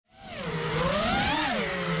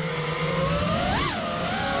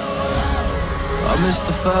miss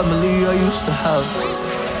the family I used to have.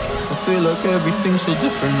 I feel like everything's so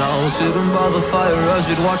different now. Sitting by the fire as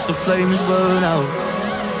we'd watch the flames burn out.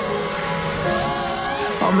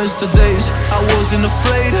 I miss the days I wasn't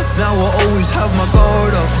afraid. Now I always have my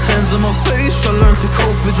guard up, hands on my face. I learned to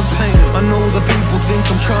cope with the pain. I know that people think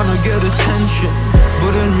I'm trying to get attention,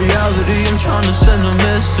 but in reality I'm trying to send a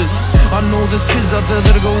message. I know there's kids out there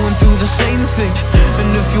that are going through the same thing, and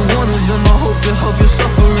if you're one of them, I hope to help your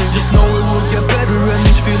suffering. Just know it will get better, and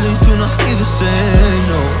these feelings do not stay the same.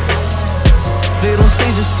 No, they don't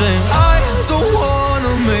stay the same. I don't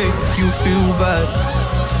wanna make you feel bad,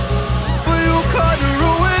 but you kinda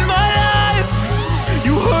ruined my life.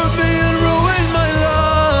 You hurt me and ruined my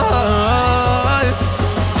life,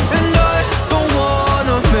 and I don't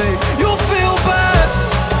wanna make you feel bad,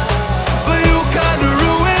 but you kinda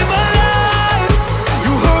ruined my life.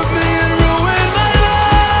 You hurt me and ruined my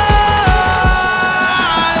life.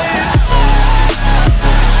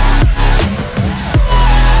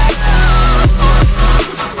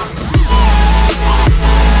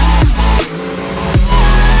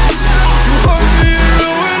 You hurt me and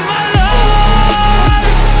ruined my life.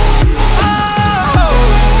 Oh.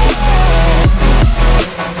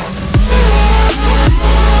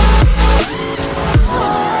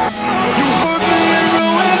 You hurt me and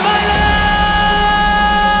ruined my life.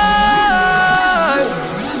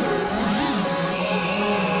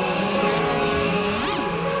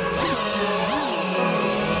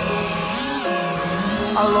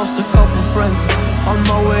 I lost a couple friends on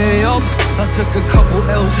my way up. I took a couple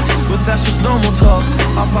L's, but that's just normal talk.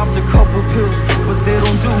 I popped a couple pills, but they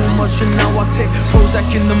don't do much. And now I take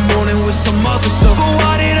Prozac in the morning with some other stuff. But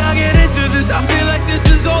why did I get into this? I feel like this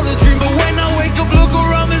is all a dream. But when I wake up, look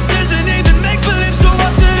around the city.